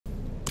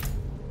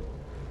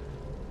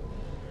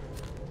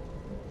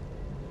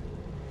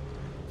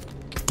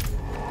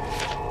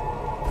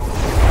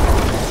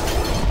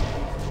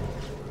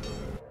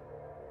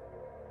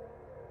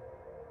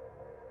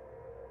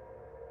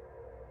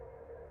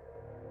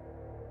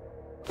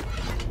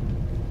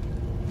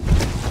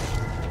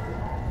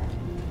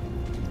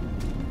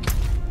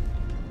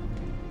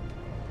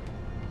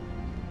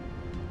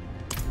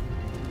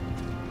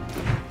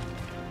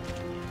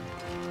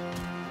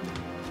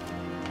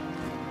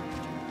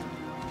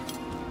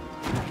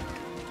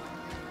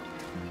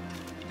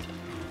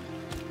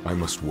I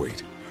must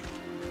wait.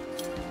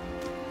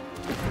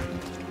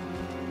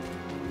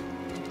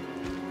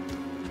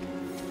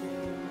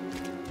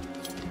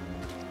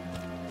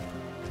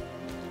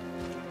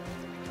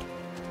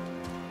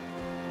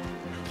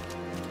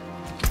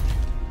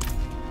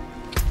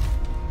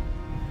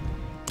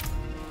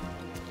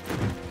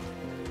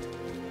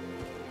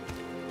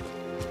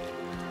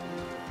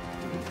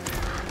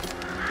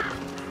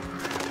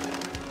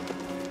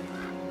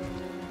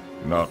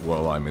 Not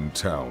while I'm in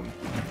town.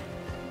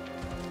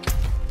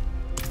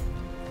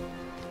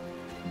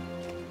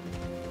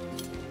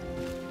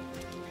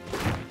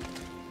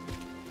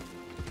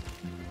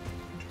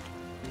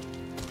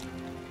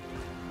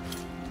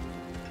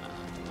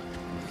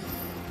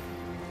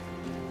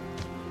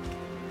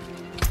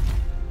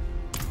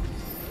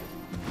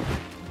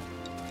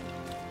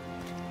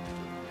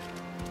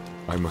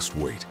 I must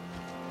wait.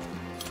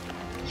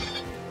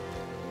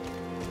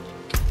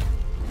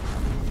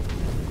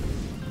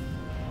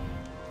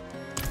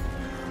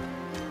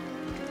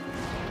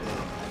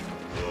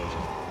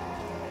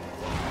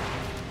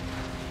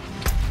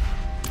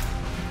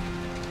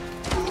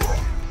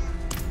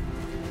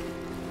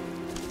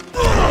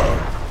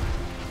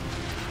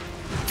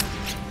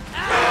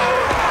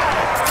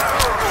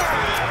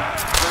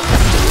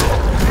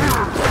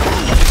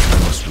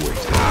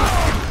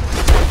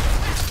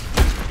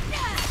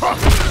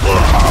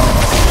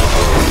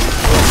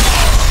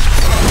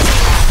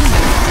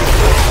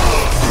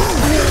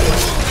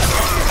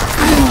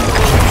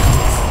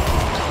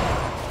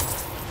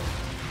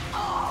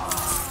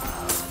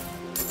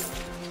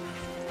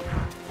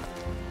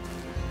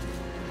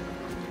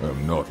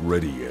 I'm not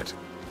ready yet.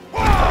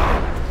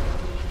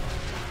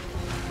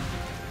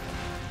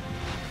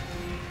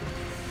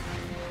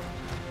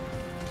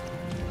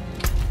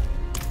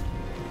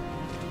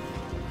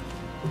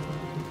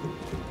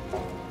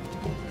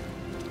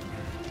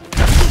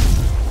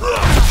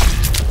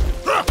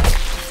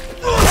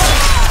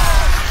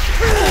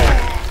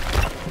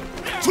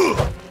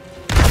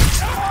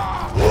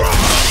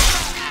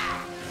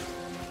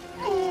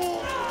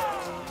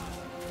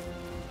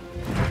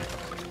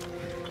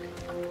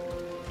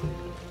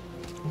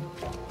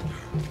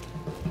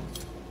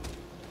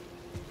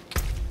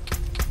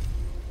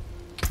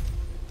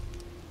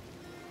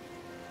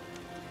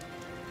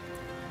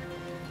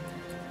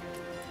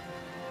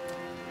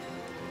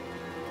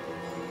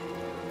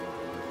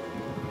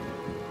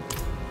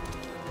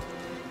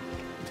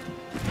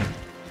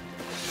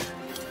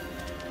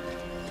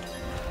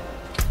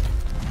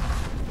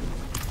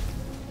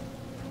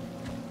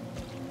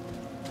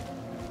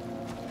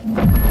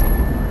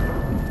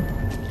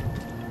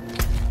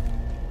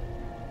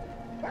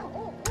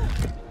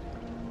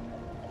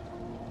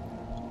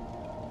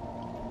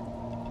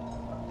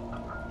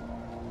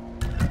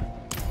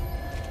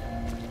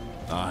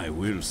 I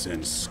will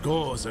send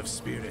scores of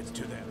spirits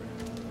to them.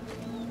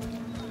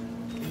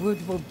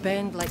 Wood will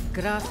bend like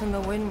grass in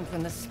the wind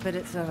when the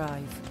spirits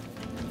arrive.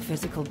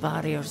 Physical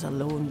barriers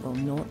alone will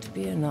not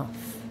be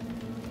enough.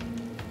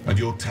 And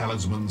your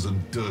talismans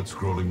and dirt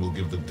scrolling will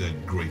give the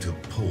dead greater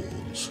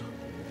pause.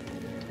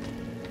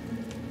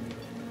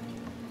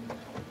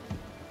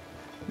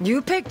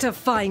 You picked a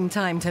fine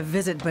time to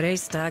visit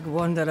Brestag,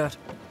 Wanderer.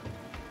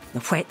 The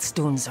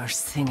whetstones are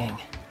singing.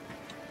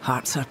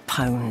 Hearts are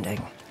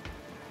pounding.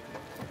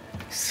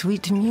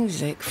 Sweet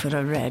music for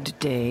a red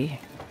day.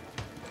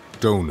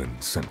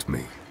 Donan sent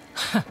me.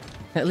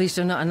 At least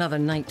you're not another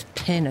knight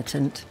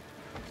penitent.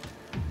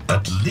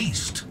 At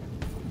least.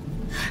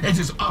 It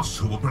is us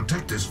who will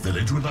protect this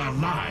village with our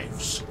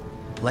lives.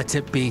 Let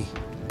it be.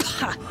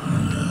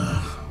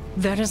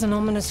 There is an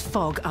ominous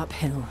fog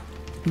uphill.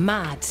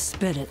 Mad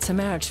spirits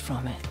emerge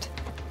from it.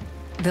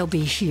 They'll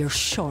be here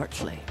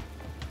shortly.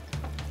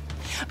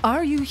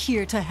 Are you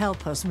here to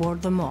help us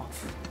ward them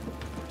off?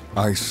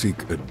 I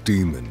seek a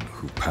demon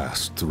who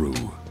passed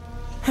through.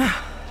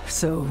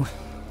 So,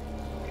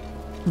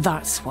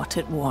 that's what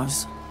it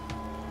was.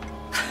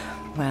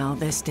 Well,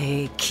 this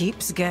day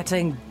keeps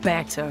getting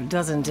better,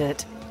 doesn't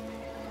it?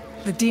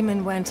 The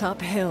demon went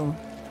uphill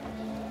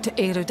to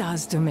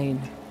Erida's domain.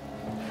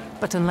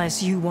 But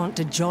unless you want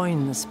to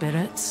join the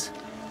spirits,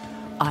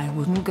 I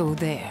wouldn't go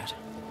there.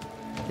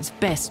 It's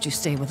best you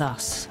stay with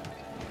us.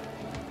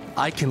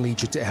 I can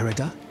lead you to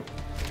Erida.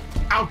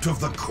 Out of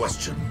the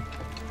question.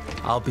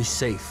 I'll be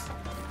safe.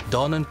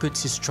 Donan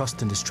puts his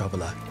trust in this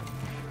traveler.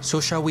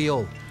 So shall we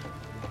all.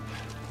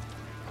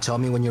 Tell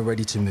me when you're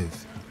ready to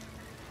move.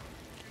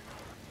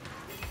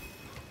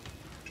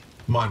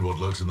 Mind what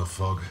lurks in the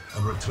fog,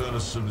 and return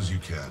as soon as you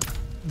can.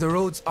 The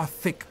roads are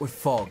thick with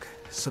fog,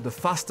 so the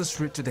fastest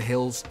route to the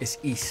hills is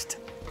east,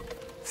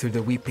 through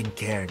the Weeping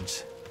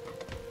Cairns.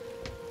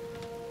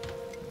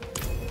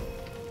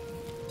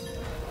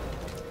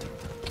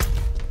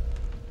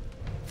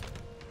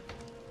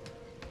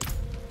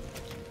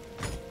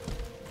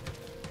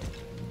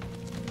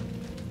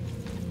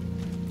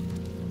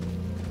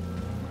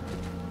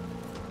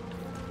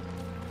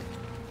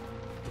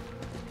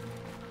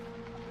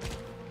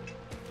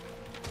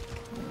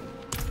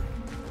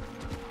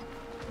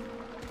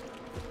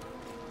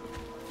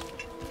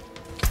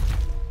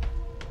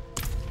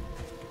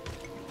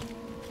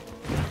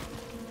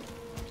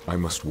 I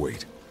must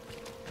wait.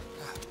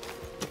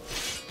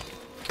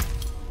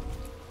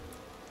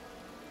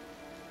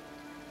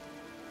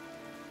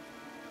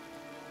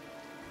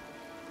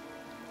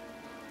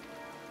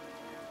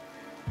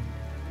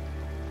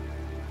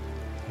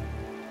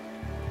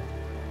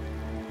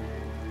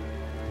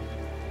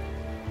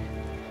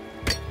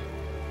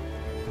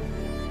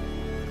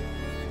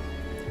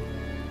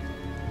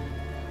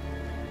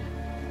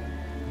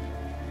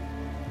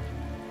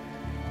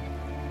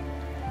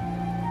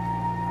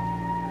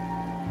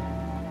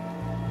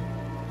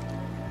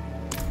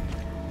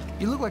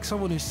 You look like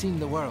someone who's seen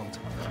the world.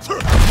 I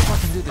hope I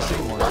can do the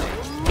same one day.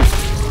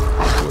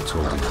 What's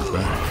holding you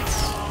back?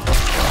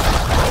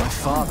 My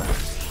father.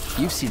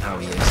 You've seen how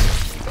he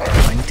is.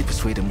 I need to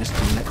persuade him just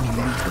to let me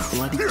leave the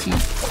bloody key.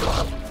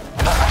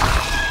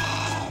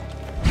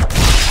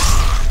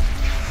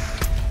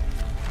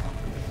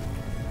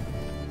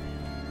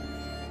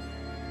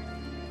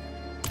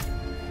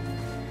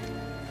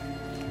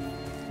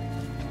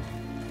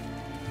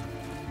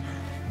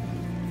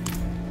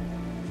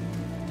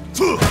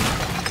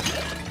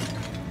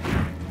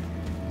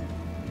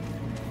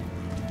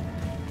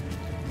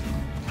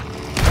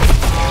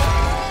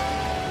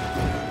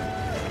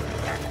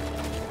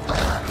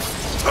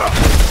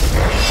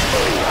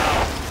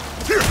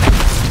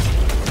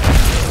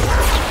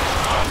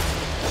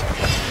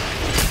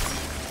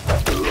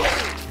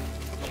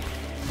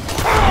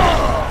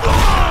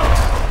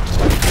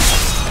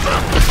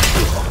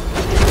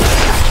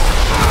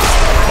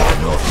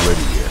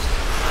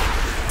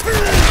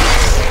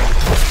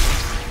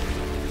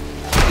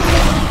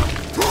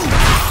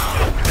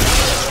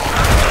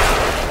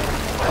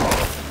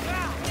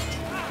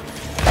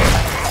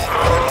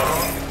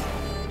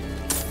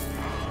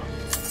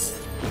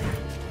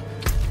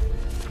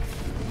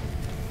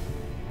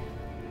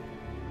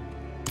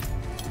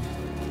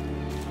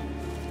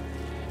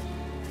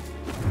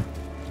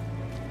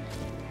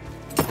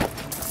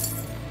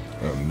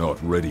 I'm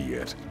not ready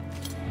yet.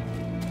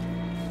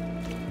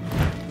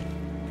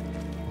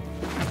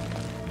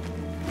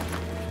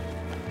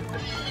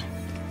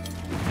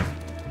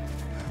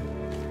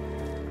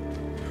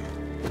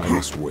 I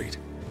must wait.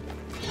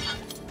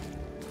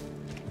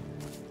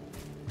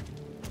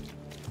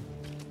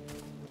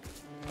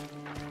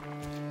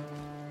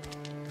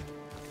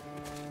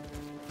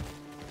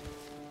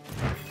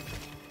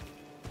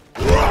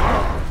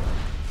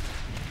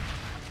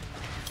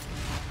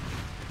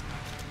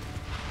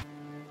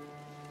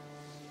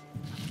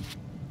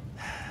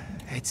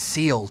 It's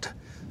sealed,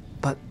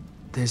 but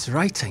there's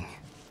writing.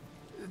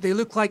 They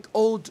look like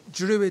old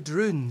druid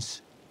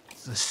runes.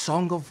 The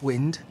Song of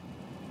Wind,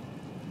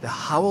 the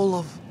Howl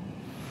of...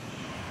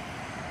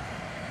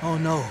 Oh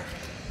no,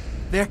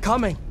 they're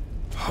coming.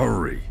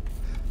 Hurry.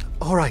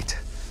 All right.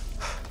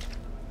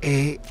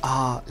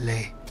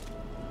 E-a-le,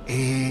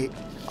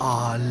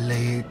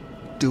 E-a-le,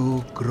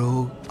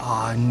 du-gru,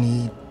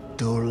 ani,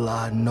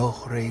 do-la,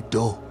 nohre,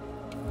 do.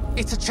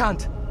 It's a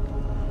chant.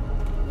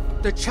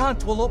 The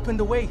chant will open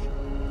the way.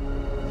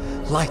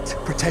 Light,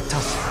 protect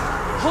us.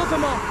 Hold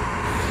them off!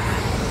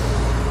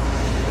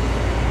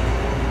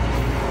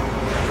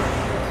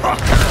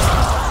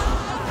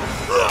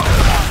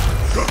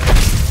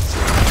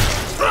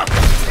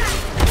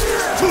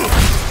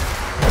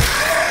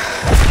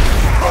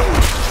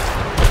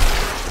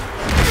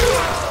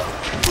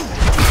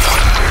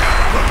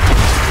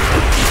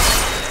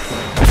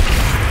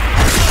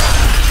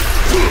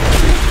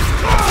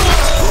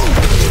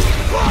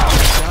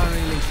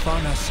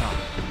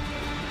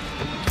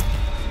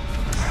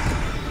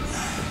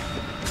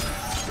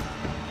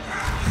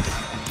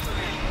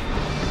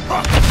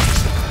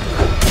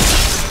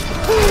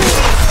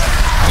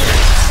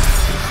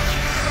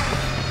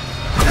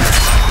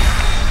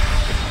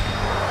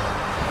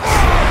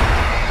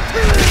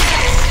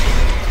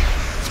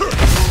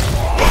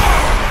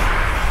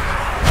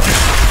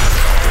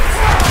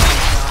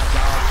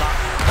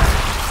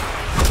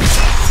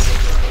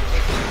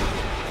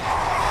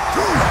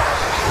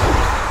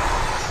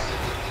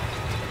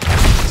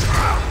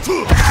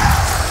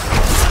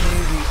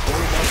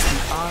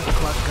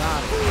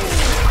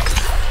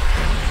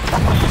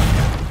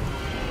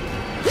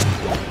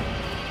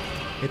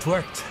 It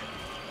worked.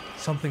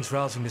 Something's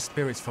rousing the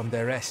spirits from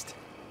their rest.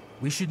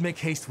 We should make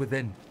haste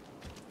within.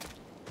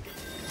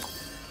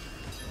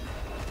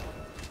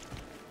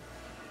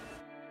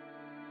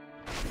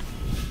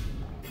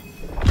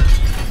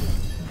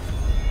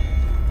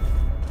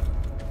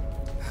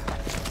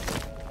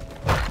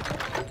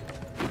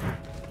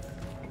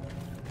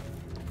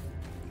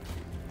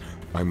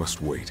 I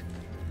must wait.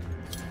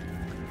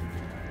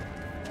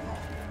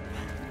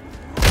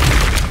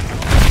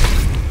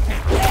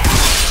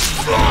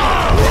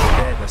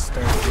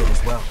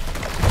 As well.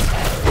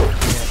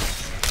 Yet,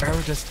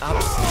 Erda's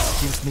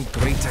absence gives me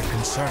greater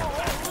concern.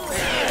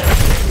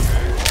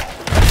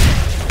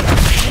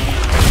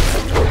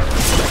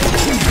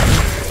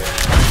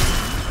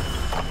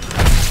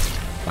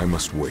 I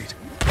must wait.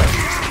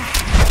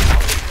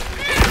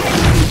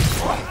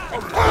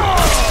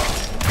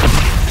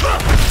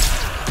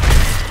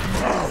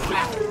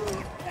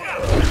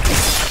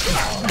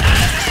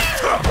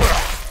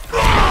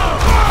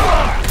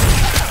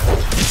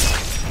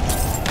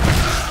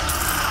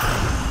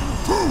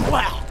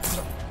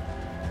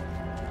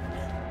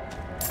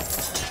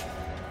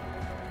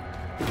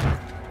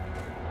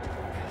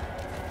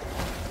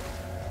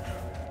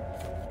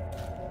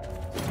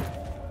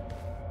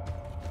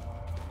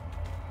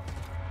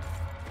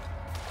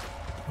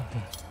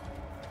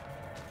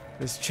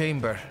 This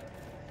chamber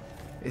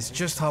is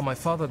just how my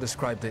father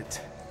described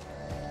it.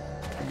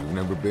 You've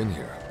never been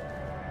here.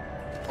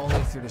 Only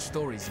through the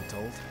stories he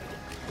told.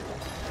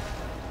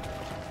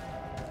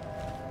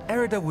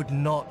 Erida would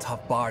not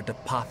have barred the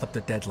path of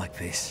the dead like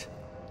this.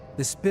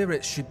 The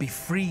spirits should be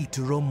free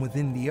to roam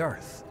within the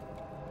earth.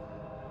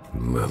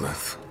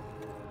 Lilith.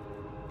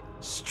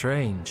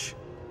 Strange.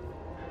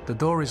 The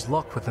door is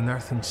locked with an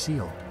earthen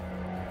seal.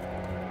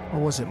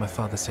 What was it my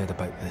father said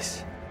about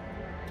this?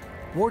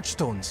 Ward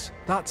stones,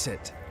 that's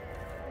it.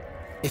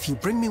 If you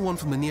bring me one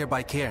from the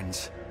nearby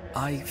cairns,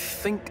 I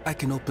think I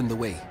can open the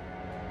way.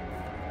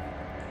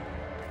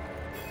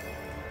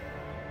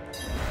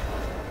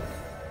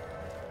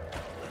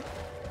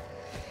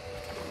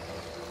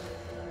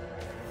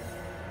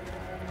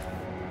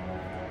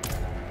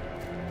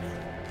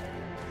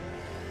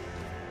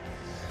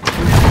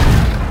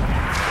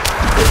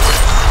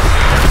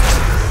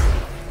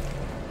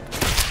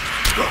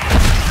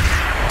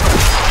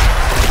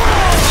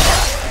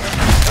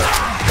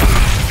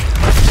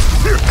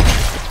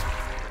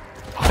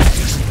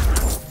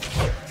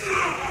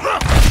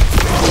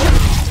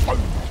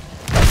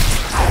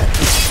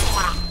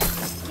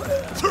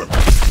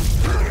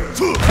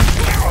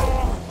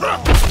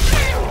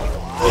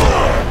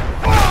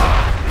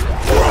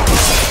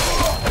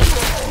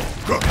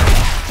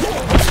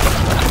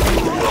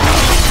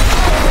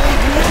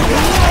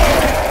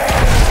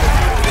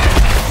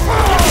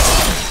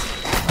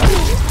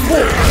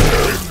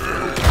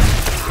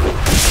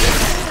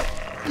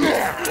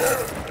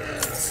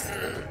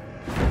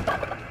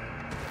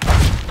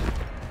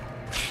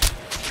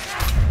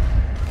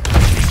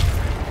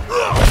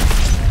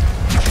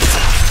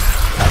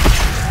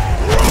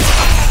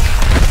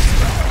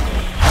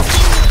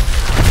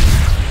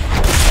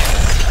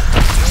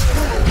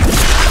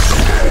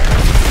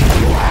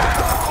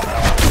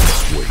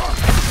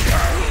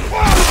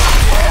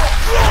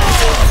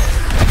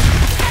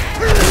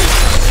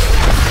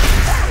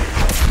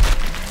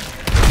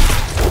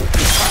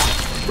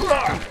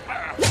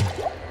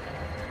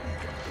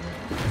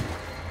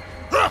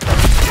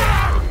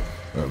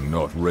 I'm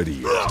not ready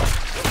yet.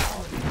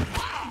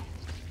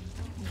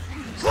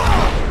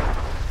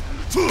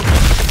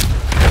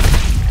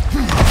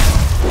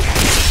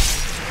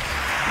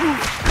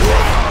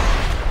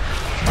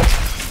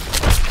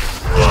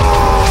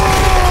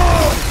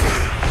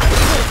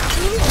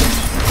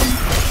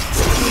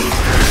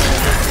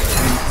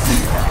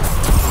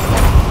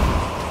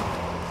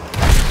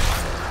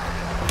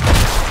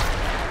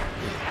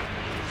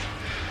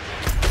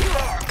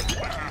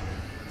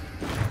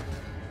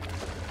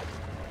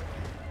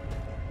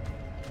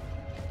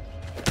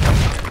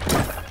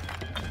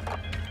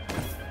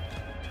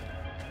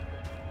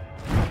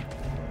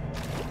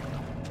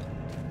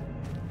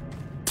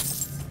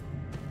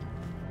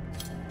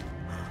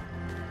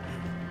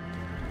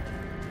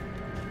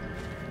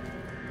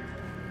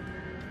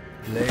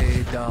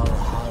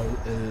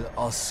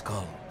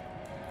 Oscar.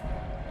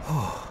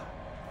 Oh,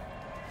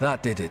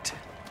 that did it.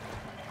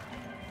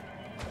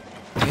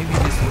 Maybe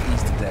this will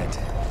ease the dead.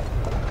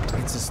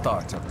 It's a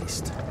start, at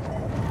least.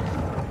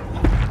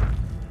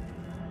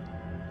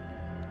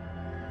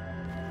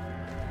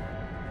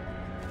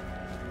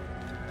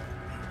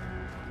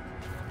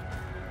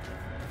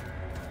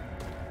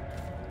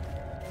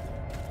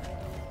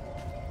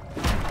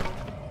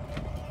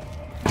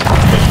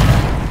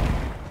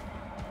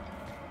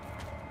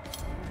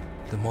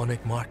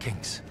 Demonic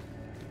markings.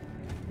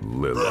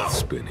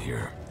 Lilith's been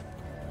here.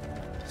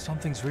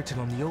 Something's written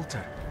on the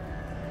altar.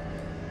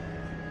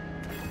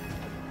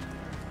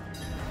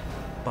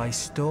 By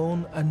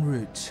stone and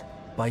root,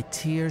 by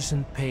tears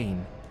and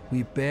pain,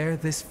 we bear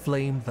this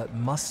flame that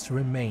must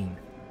remain.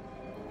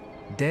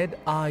 Dead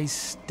eyes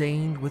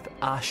stained with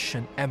ash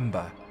and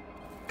ember,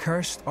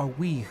 cursed are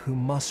we who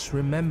must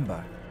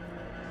remember.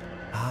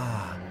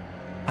 Ah,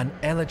 an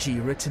elegy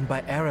written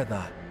by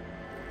Erida.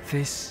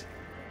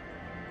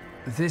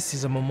 This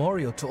is a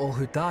memorial to all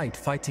who died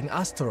fighting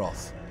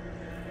Astaroth.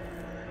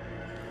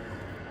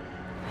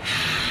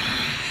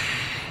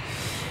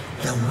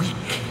 The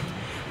weak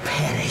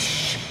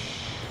perish.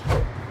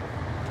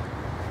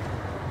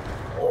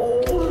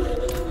 All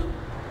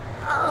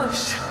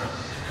ash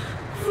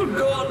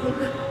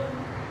forgotten.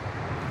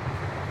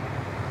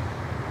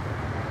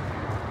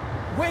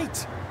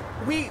 Wait!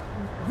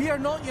 We are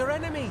not your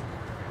enemy!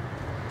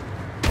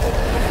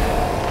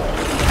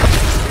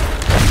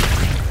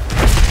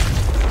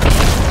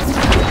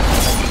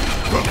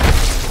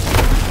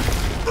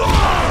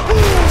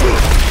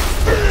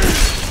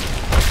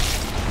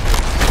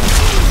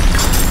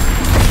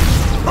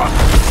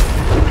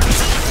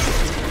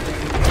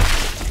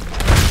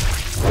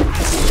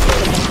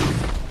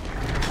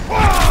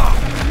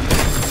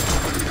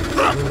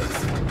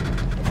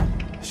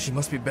 She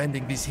must be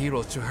bending these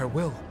heroes to her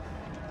will.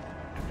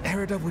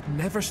 Erida would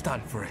never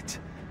stand for it.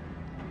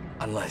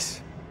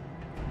 Unless...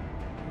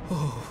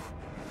 Oh,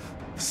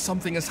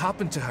 something has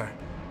happened to her.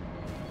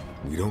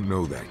 We don't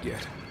know that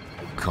yet.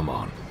 Come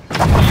on.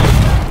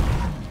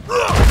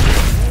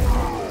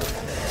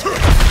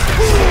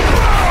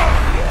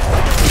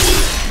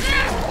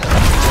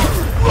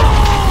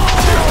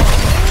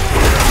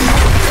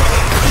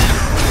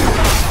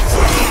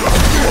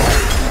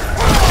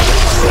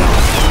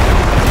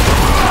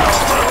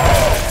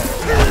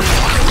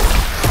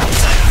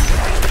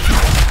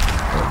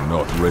 I'm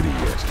not ready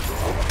yet.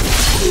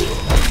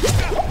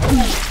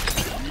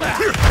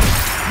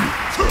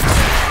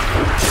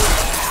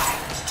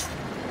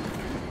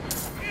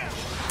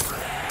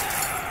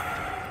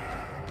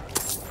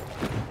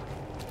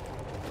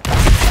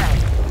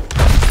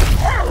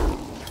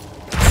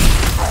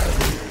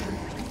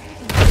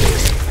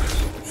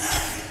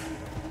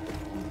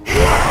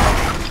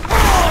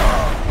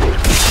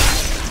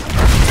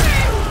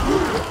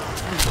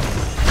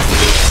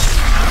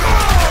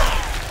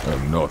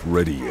 I'm not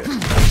ready yet.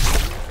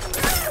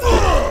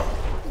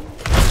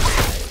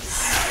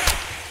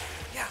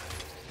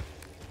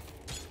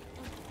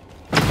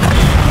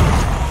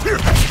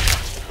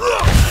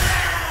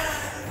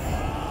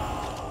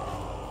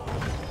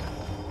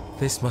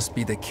 This must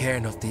be the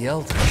cairn of the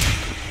Elder.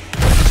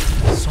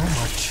 So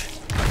much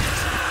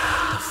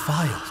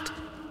defiled.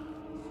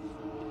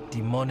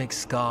 Demonic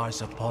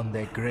scars upon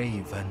their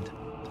grave and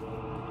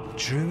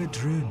druid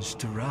runes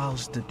to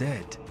rouse the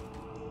dead.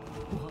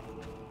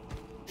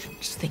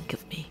 Just think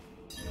of me.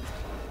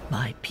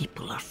 My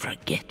people are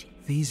forgetting.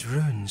 These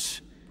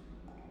runes,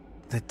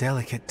 the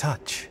delicate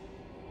touch.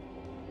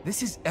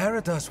 This is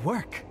Erida's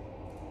work.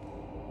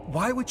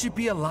 Why would you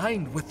be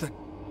aligned with the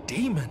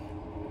demon?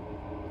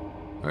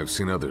 I've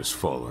seen others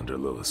fall under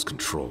Lilith's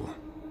control.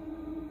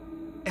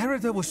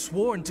 Erida was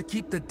sworn to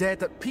keep the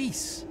dead at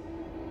peace.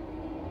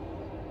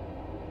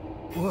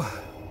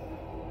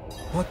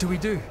 What do we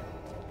do?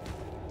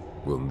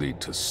 We'll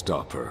need to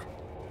stop her.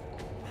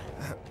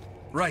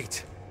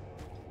 Right.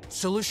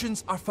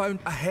 Solutions are found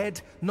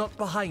ahead, not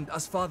behind,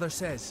 as Father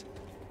says.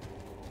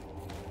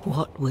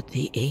 What would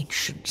the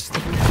ancients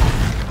think of me?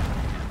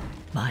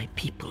 My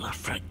people are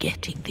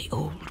forgetting the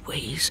old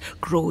ways,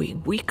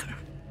 growing weaker.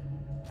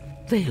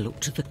 They look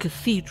to the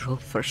cathedral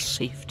for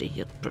safety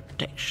and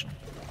protection,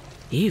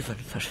 even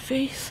for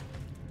faith.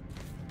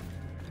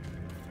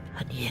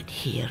 And yet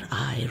here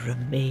I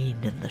remain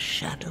in the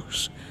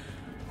shadows,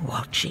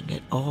 watching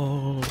it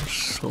all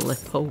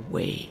slip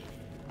away.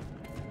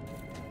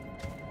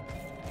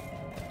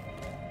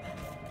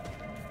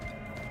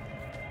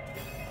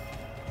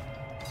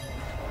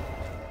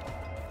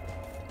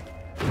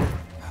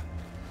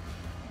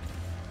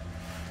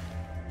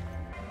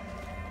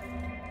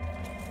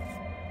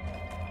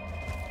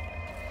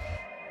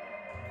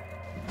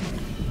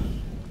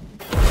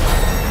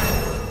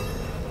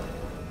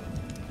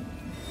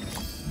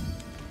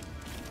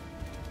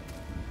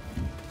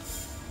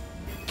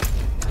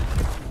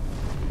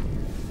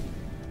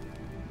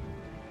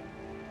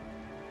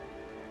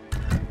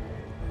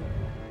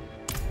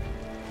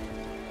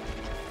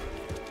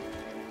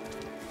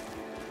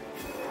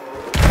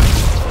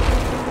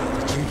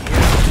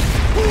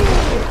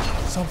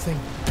 Something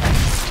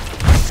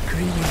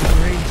screaming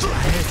rage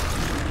ahead.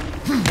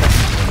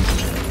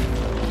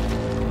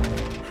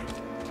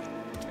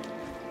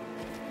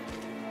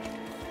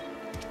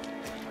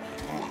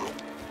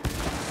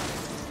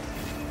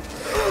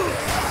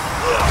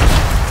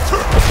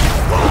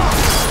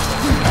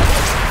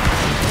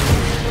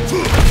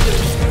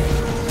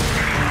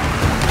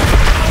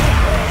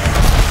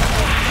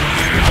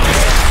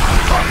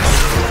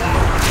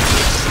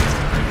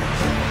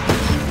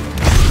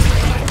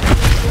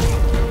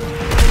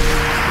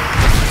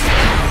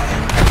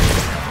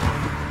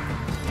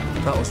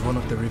 That was one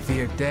of the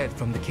revered dead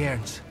from the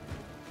cairns.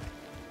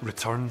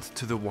 Returned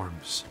to the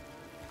worms.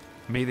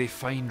 May they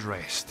find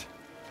rest.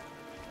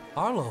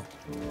 Arlo,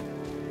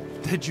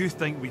 Did you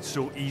think we'd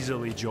so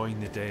easily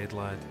join the dead,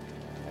 lad?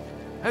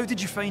 How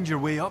did you find your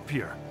way up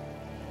here?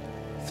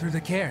 through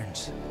the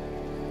cairns.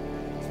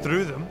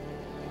 Through them?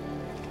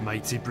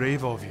 Mighty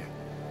brave of you.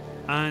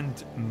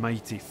 And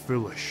mighty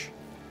foolish.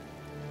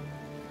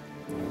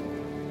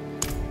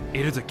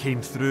 Erida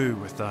came through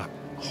with a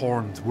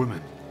horned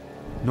woman.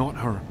 Not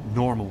her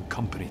normal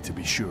company, to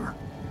be sure.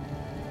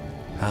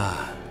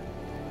 Ah,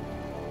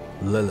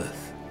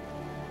 Lilith.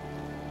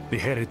 They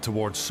headed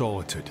towards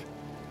Solitude,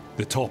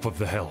 the top of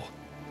the hill.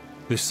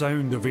 The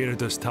sound of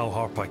Erida's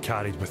Talharpa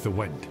carried with the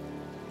wind.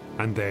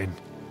 And then,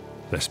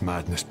 this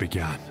madness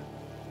began.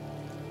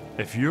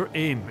 If your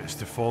aim is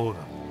to follow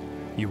them,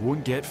 you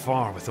won't get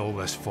far with all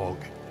this fog.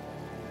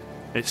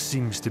 It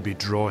seems to be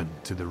drawn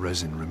to the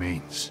risen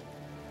remains.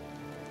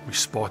 We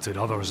spotted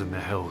others in the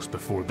hills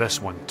before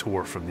this one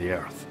tore from the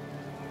earth.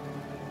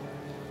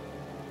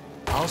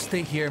 I'll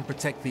stay here and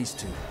protect these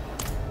two.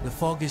 The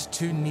fog is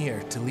too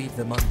near to leave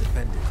them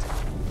undefended.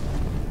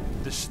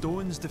 The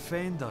stones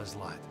defend us,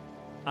 lad.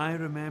 I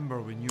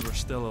remember when you were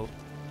still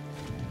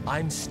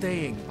I'm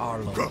staying,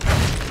 Arlo.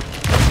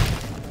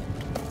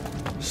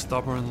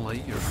 Stubborn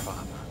like your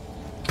father.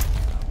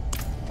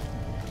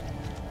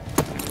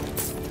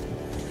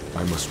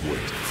 I must wait.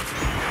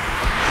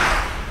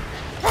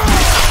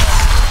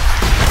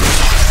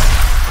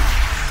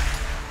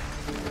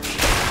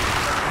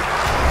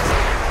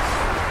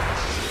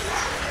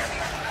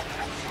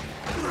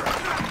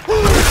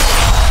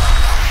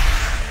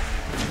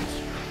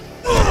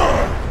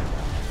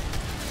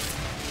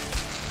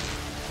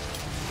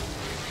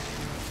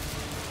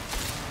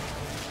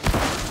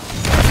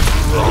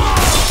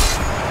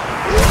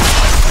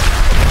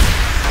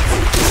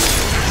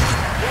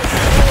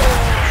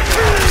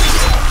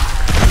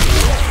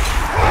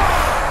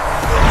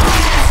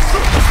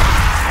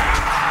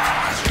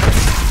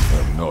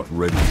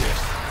 Ready yet.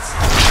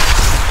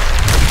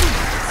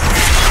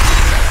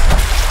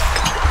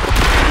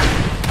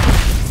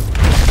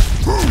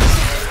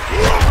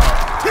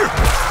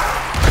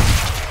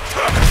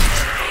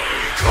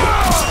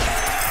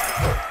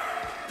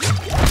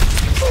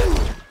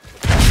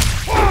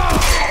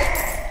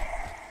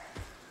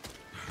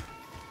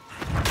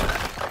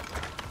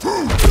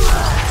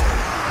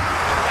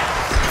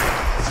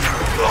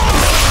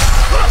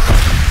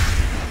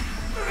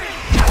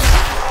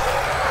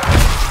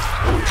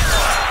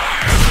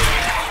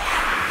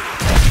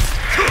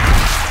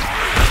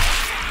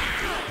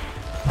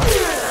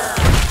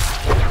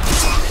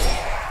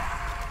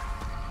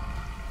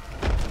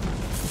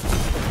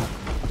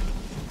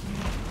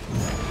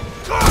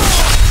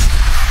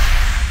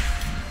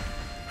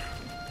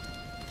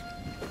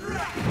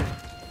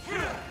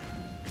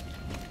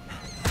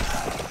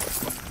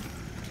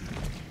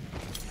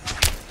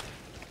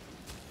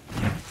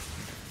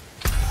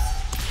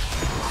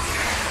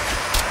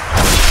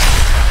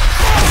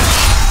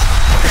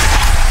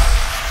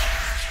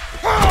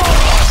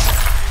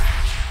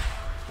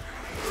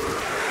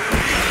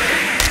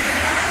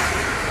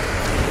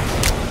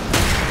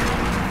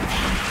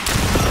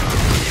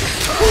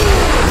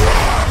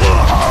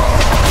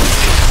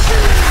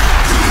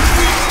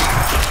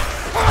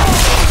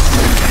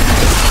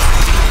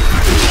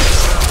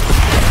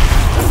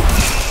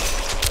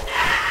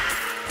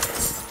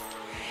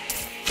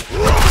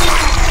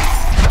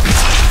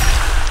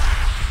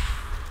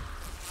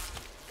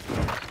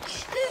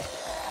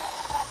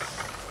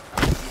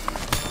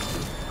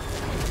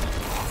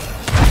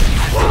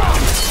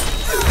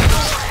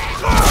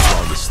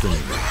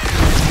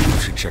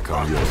 Check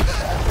on yours.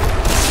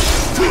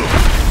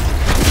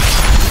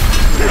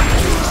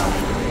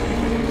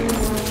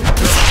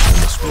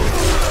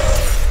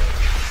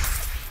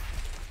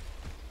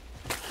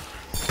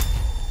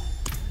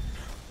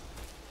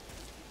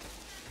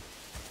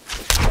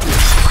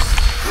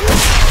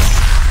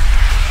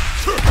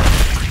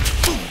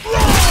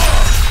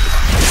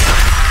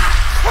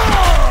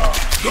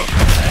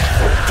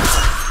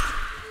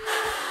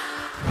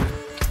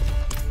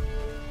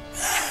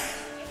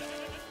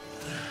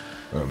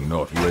 I'm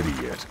not ready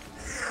yet.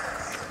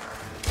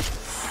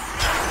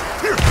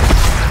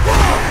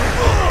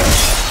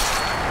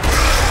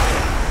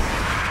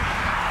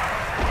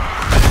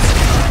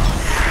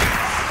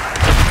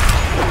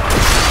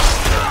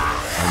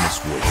 I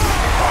must wait.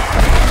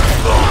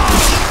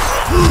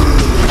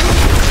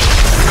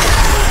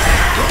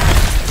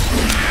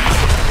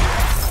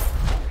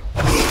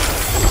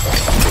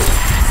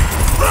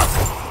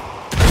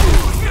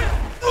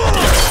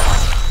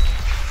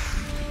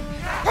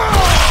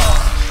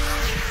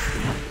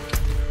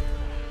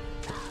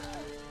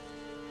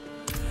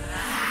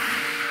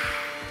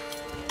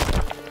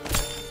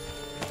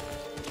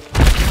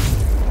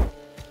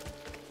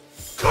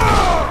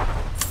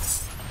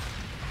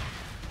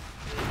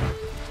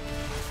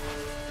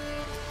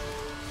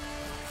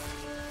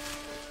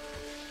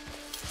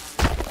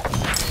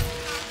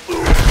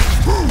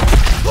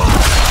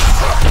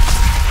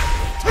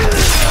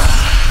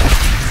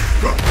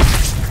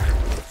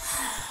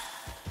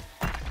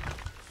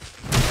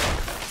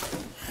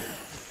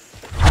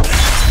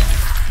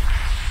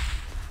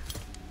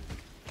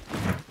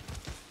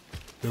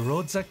 The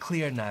roads are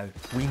clear now.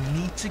 We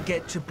need to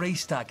get to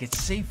Braystack. It's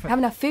safer. I have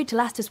enough food to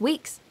last us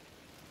weeks.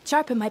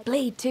 Sharpen my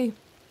blade, too, in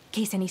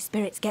case any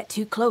spirits get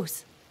too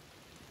close.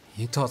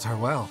 You taught her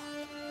well.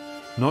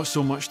 Not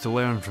so much to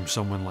learn from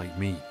someone like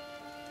me.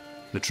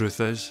 The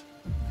truth is,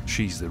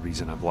 she's the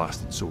reason I've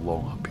lasted so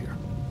long up here.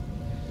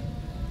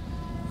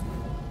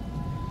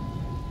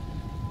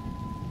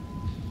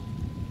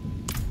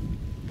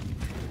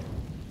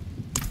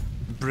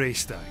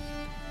 Braystack.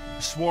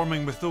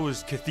 Swarming with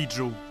those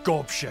cathedral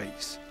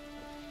gobshites.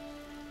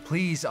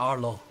 Please,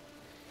 Arlo.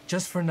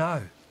 Just for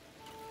now.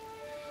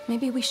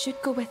 Maybe we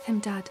should go with him,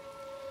 Dad.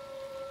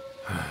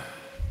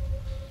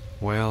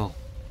 Well,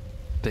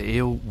 the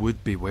ale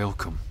would be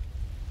welcome.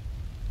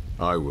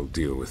 I will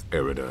deal with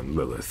Erida and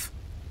Lilith.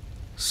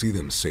 See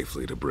them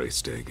safely to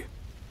Braysteg.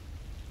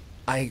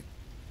 I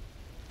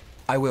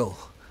will.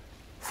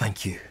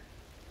 Thank you.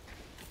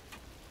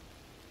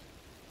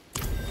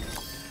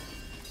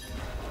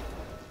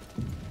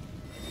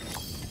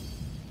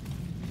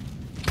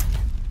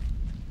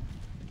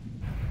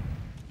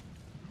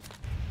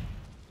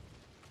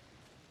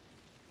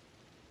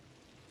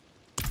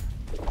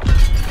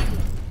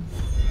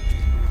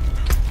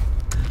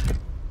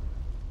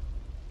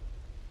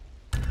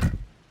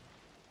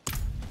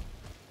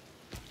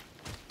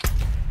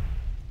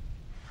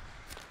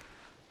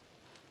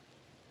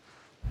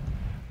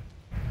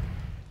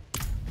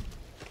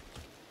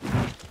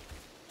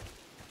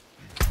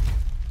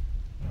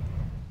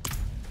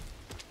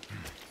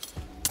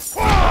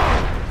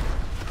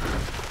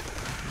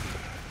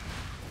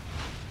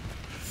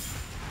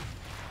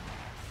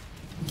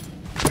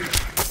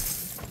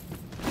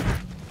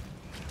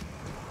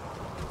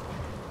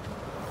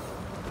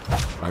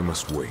 I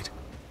must wait.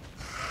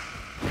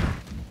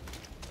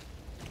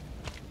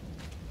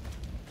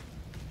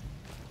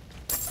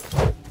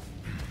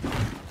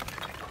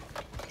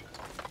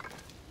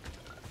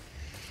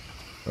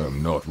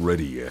 I'm not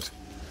ready yet.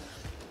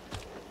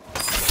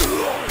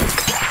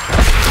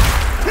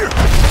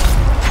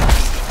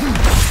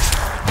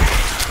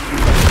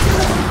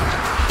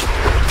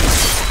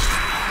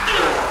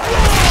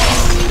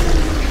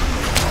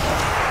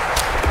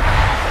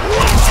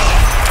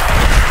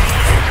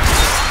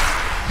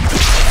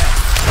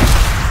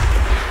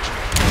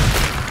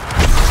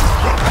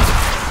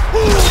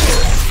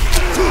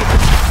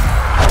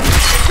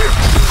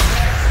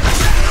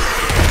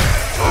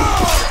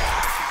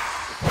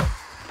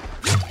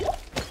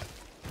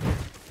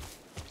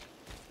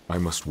 I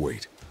must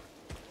wait.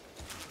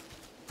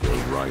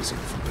 They're rising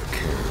from their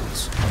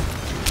cairns.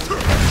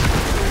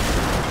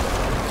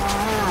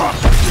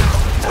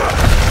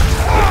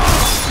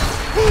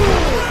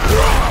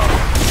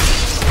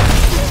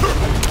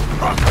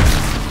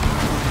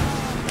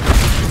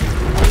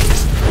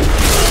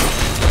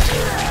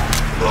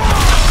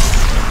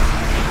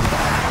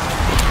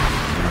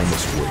 I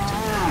must wait.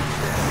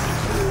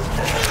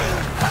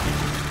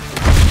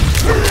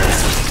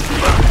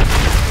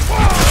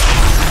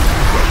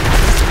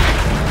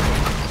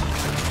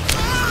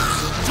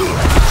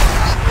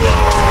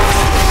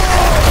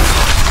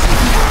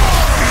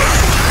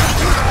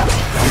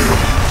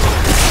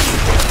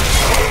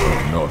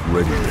 Not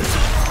ready yet.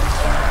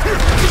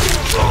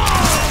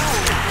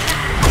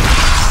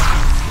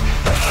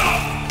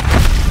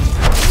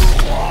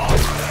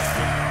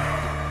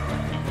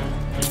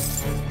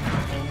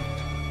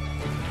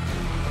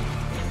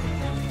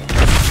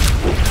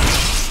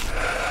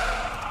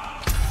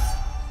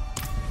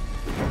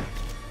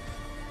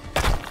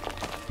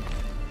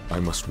 I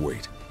must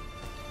wait.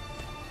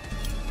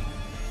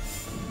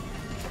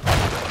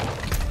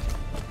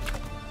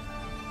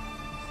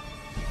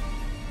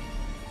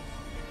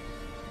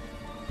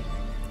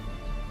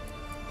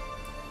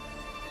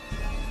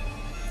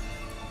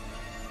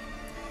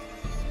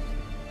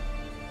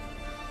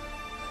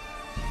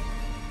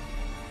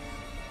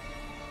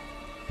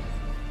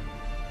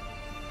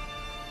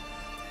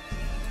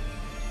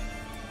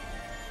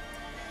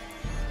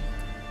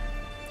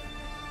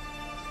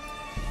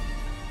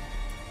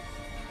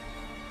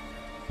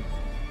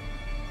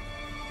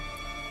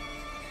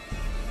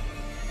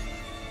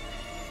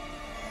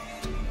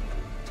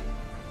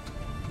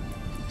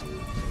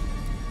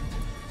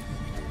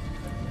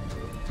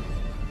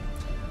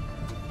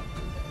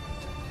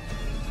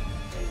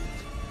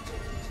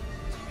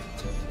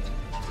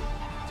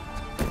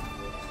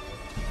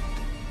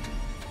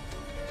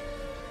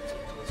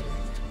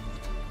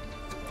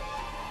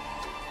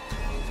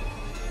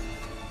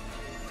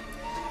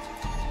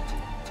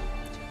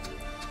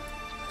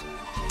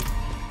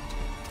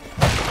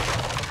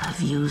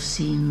 Have you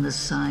seen the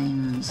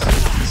signs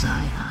as I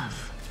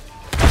have?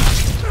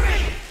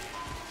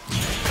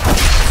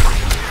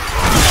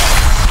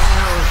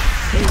 Hell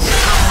is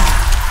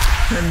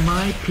come, and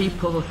my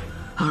people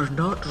are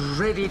not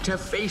ready to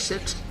face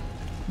it.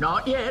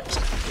 Not yet.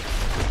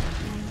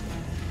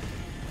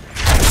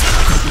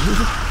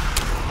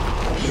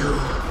 You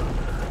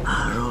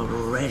are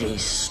already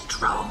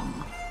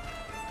strong.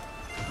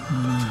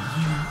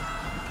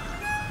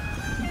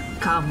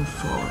 Come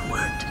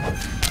forward.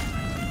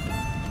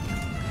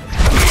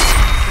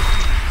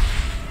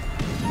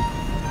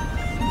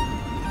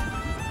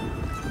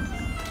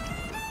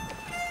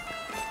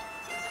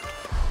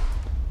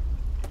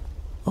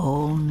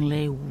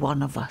 Only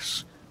one of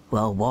us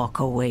will walk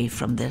away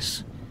from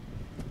this.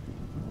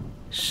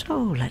 So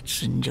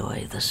let's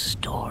enjoy the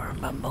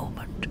storm a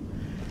moment.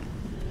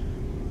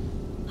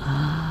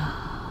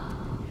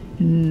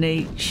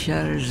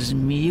 Nature's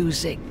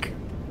music.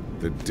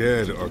 The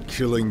dead are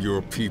killing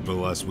your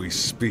people as we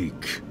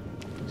speak.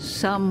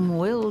 Some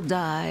will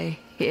die,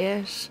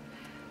 yes.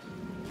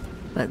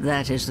 But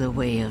that is the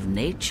way of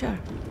nature.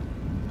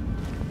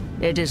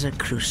 It is a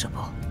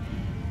crucible.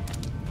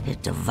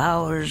 It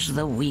devours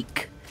the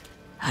weak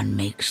and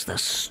makes the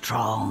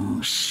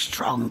strong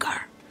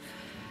stronger.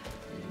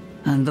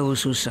 And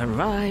those who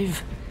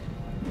survive,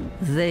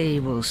 they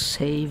will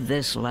save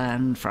this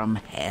land from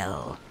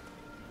hell.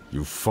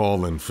 You've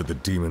fallen for the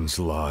demon's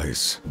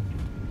lies.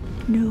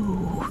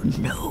 No,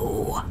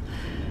 no.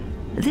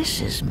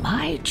 This is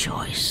my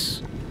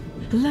choice.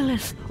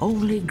 Lilith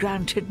only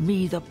granted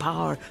me the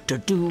power to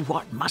do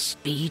what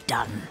must be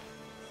done.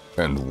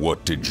 And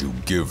what did you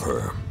give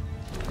her?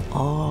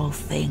 All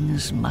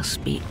things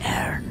must be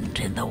earned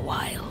in the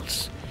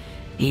wilds,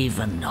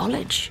 even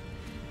knowledge.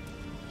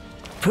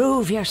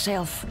 Prove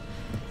yourself,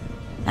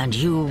 and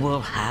you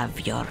will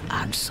have your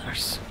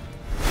answers.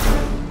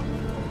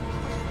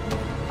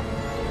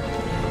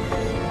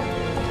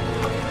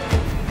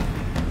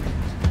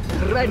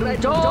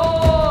 Red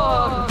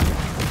Dawn!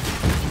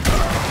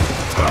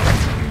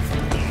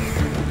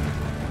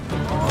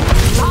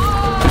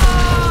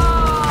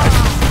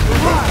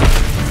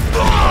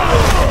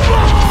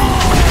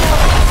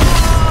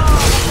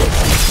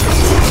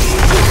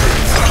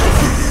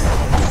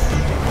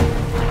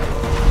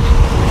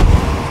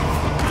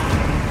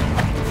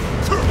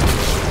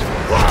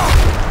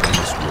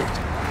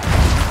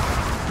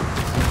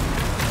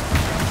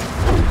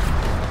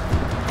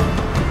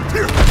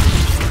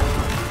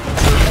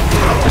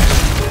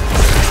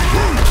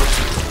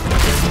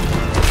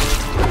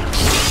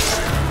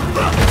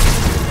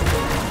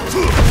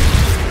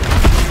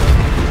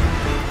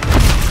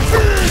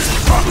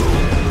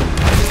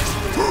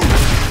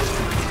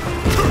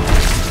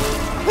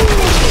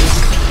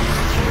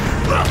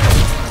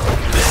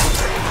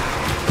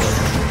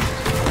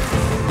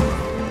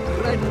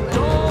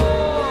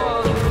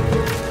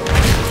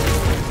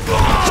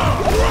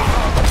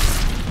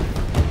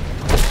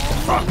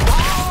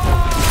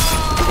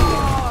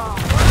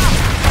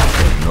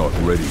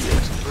 not ready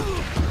yet.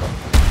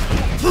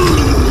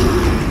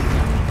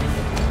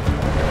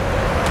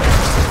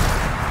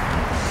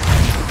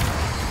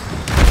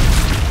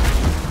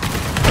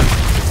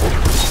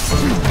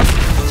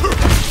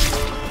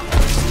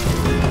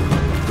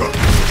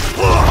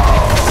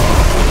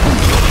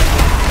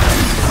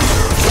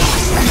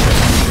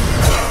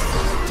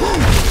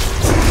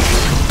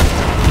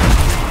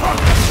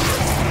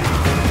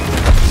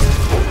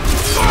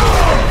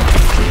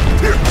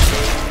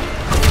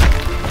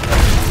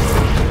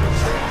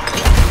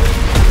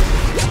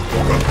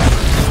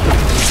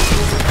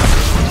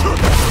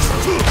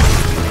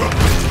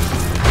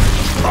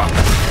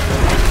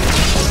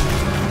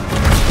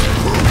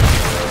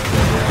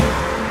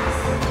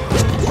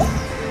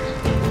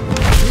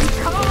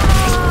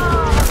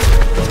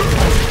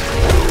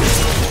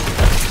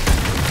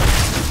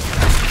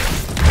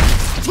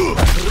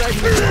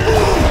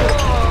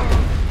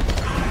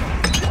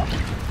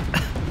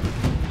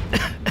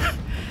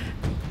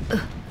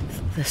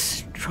 The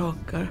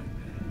stronger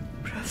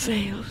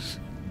prevails.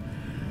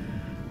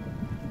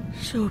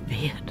 So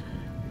be it.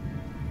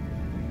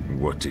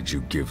 What did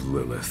you give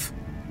Lilith?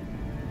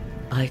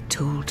 I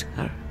told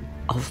her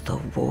of the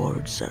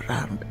wards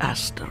around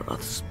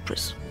Astaroth's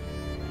prison.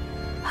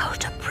 How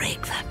to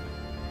break them.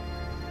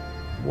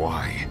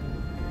 Why?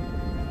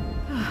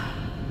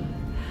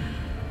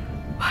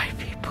 My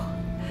people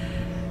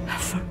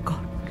have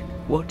forgotten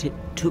what it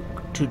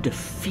took to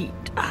defeat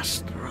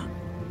Astaroth.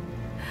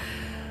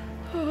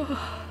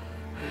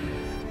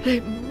 They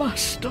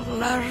must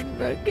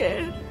learn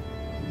again.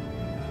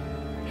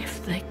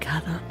 If they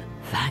cannot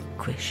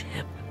vanquish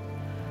him,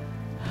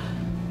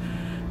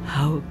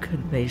 how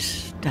can they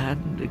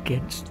stand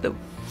against the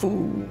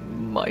full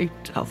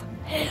might of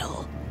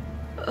hell?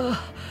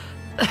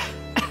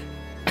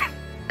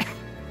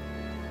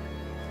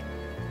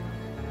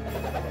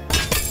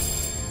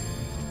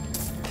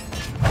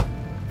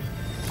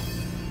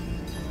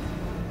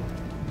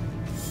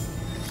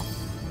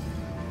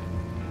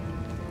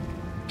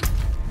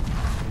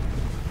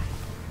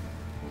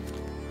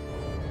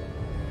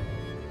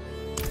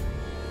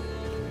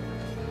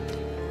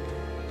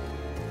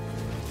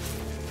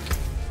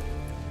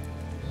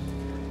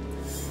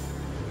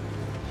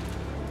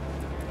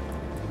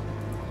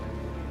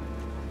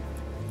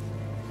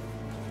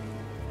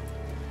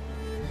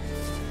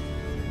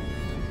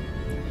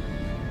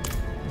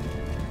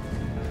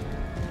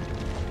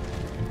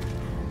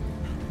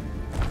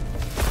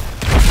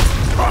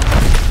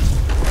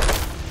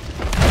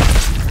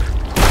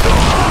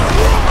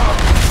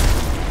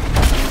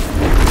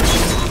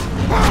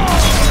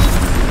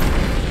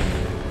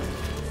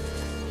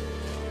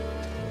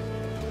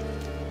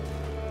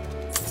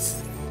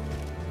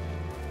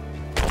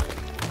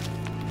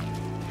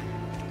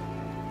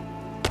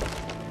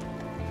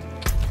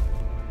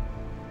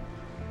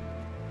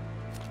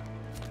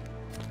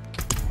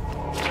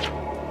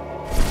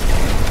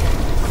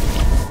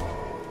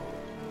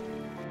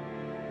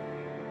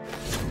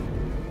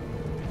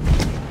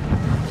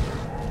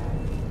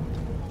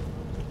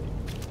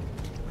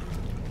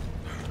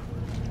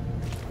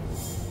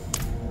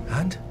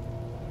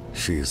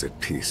 She is at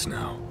peace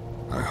now,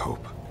 I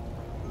hope.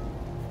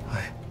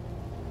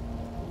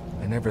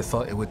 I never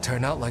thought it would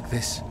turn out like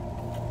this.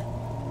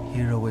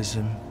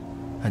 Heroism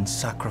and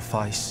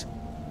sacrifice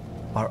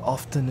are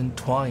often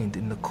entwined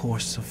in the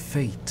course of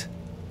fate.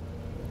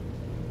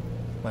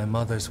 My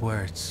mother's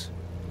words.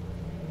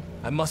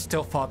 I must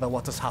tell Father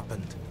what has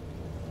happened.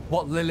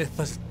 What Lilith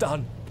has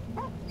done.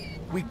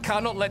 We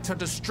cannot let her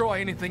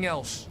destroy anything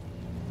else.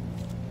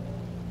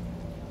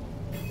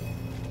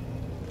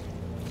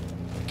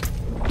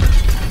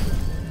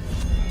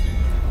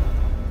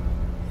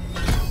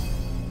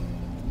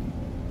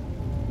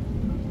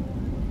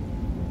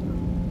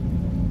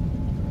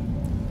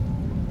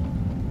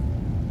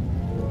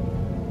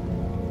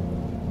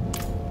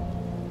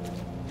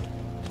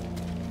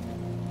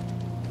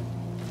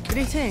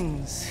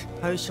 Greetings.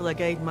 How shall I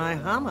guide my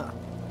hammer?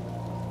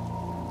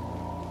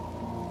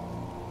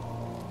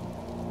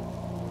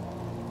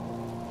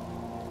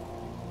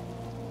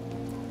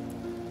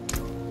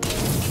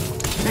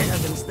 Might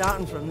have been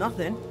starting from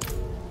nothing.